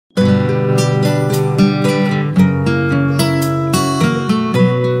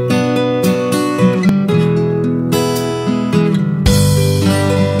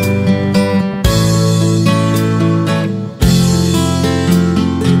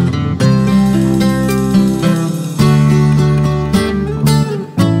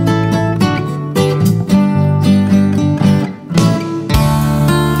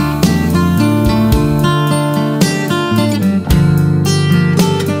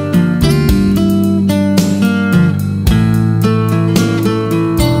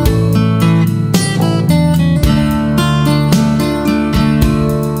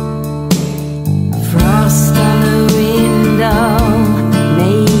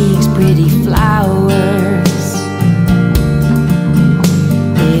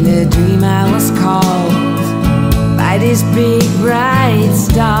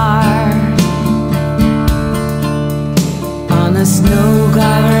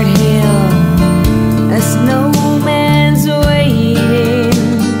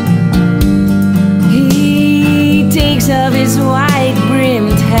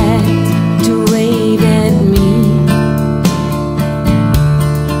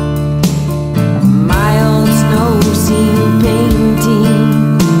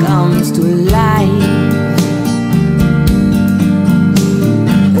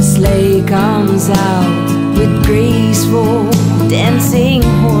riding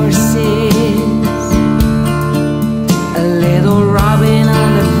horses. A little robin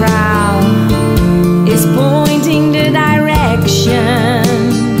on the prow is pointing the direction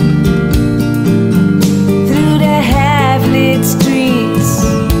through the half-lit streets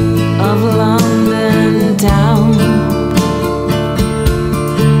of London town.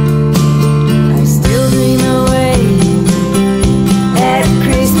 I still dream away at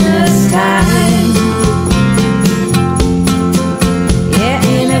Christmas time. Yeah,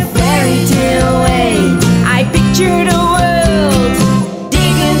 in a fairy tale way, I picture the world.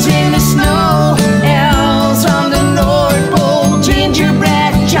 Dickens in the snow, elves on the North Pole,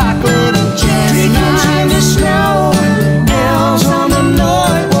 gingerbread, chocolate and chestnuts. Dickens in the snow, elves on the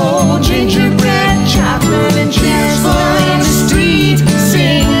North Pole, gingerbread, chocolate and chestnuts. People in the street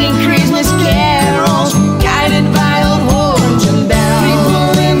singing Christmas carols, guided by old horns and bells.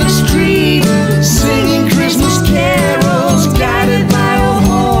 People in the street singing Christmas carols, guided by old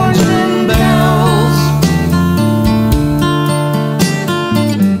horns and bells.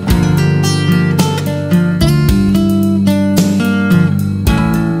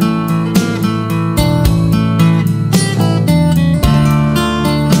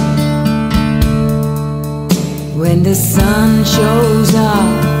 When the sun shows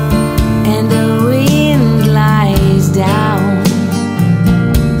up and the wind lies down,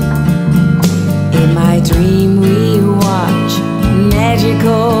 in my dream we watch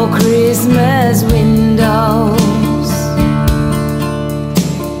magical Christmas windows,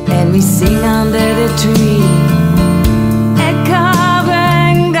 and we sing under the tree at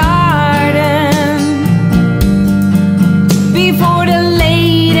Covent Garden before the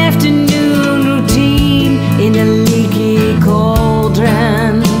late afternoon routine in the Leaky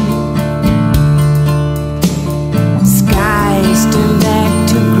Cauldron. Skies turn back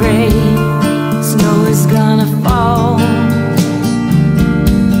to gray, snow is gonna fall,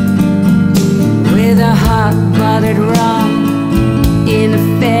 with a hot buttered rock in a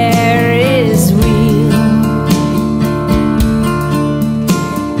Ferris wheel.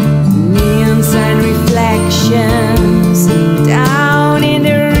 Neon sign reflections down in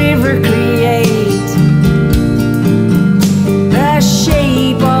the river create the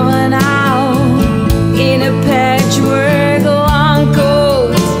shape of an owl in a patchwork long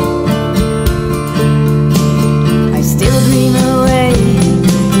coat. I still dream away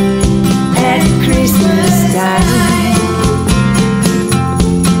at Christmas time,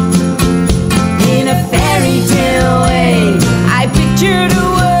 in a fairy tale way. I picture the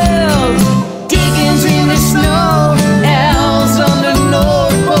world. Dickens in the snow, elves on the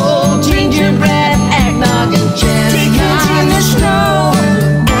North Pole, gingerbread, eggnog and chestnuts. Dickens in the snow,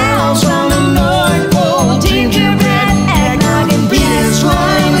 elves on the North Pole, gingerbread, eggnog and chestnuts.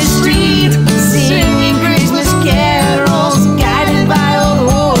 In the street singing Christmas carols, guided by old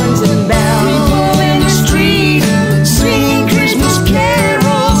horns and bells. People in the street singing Christmas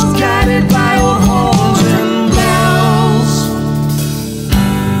carols, guided by old horns and bells.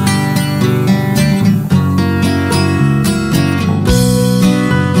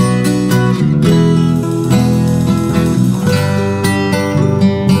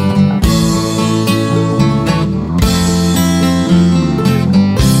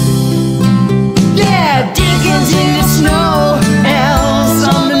 Yeah, Dickens in the snow, elves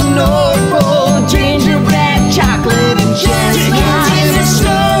on the North Pole, gingerbread, chocolate and chestnuts. Dickens in the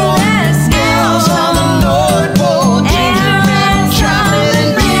snow, elves on the North Pole, gingerbread, chocolate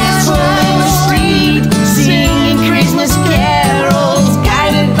and chestnuts. In the street singing Christmas carols,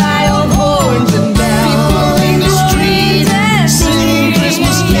 guided by old horns and bells. People in the street singing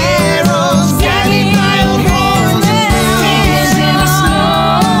Christmas carols, guided by old horns and bells. Dickens in the snow,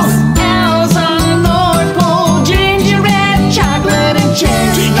 elves on the North Pole, gingerbread, chocolate and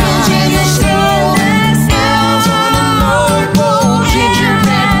chestnuts. Dickens in the snow, elves on the North Pole,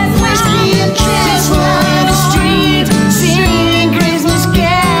 gingerbread, whiskey and chestnuts. In the street singing Christmas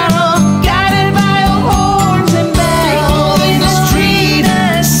carols, guided by old horns and bells. People in the street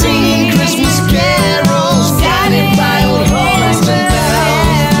singing Christmas carols, guided by old horns and bells.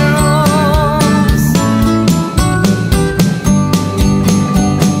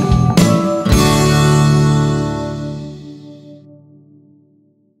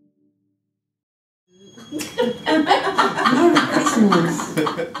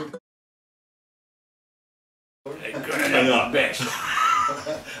 Ja, best.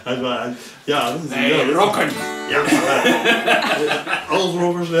 Ja, dat is Nee, rocken. Ja. Alles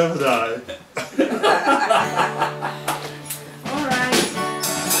rockers never die. Alright.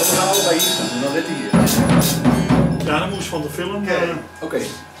 Dat we gaan allebei hier staan, dan werd hij hier. Ja, dat moest van de film. Oké.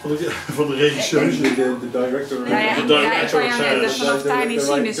 Van de regisseuse. De director. Ja, ik kan jou net vanaf daar niet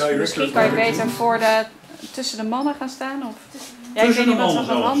zien, dus director misschien kan je beter tussen de mannen gaan staan. Of... Ja, ik weet niet wat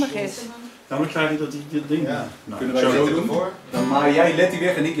wel handig is. Ja, dan krijg je dat die ding. Ja. Nou, Kunnen wij zo doen? Dan maai jij Letty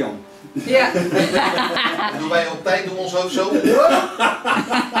weg en ik Jan. Ja. Doen wij op tijd doen ons hoofd zo?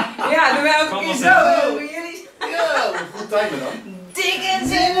 Ja, doen wij ook een keer zo. Jullie... Ja, goed timen dan.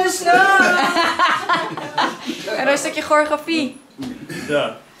 Dickens in the snow! En dan een stukje choreografie.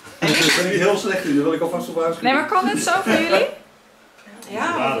 Ja. Daar ben ik heel slecht in, daar wil ik alvast op waarschuwen. Nee, maar kan het zo voor jullie?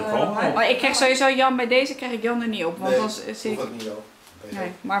 Ja, dat kan. Maar ik krijg sowieso Jan, bij deze krijg ik Jan er niet op, want dan zie ik... Hoeft ook niet wel.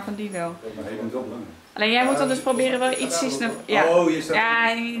 Nee, maar van die wel. Maar hij moet wel lang. Alleen jij moet dan dus proberen wel iets naar... Ja, Oh, je staat...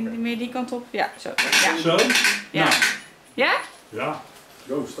 ja, meer die kant op. Ja, zo. Ja. Zo? Ja? Nou, Ja? ja.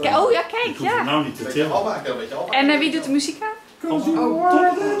 Go, start. Oh ja, Ik kijk, hoef het ja. nou niet te Beetje tillen. afmaken, een beetje afmaken. En wie doet de muziek aan? Cause you Oh.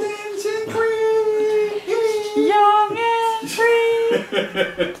 are the dancing queen. Young and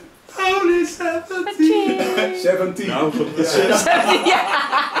free. Only 17. 17. Nou, Ja,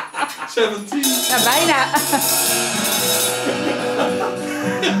 17. ja, bijna.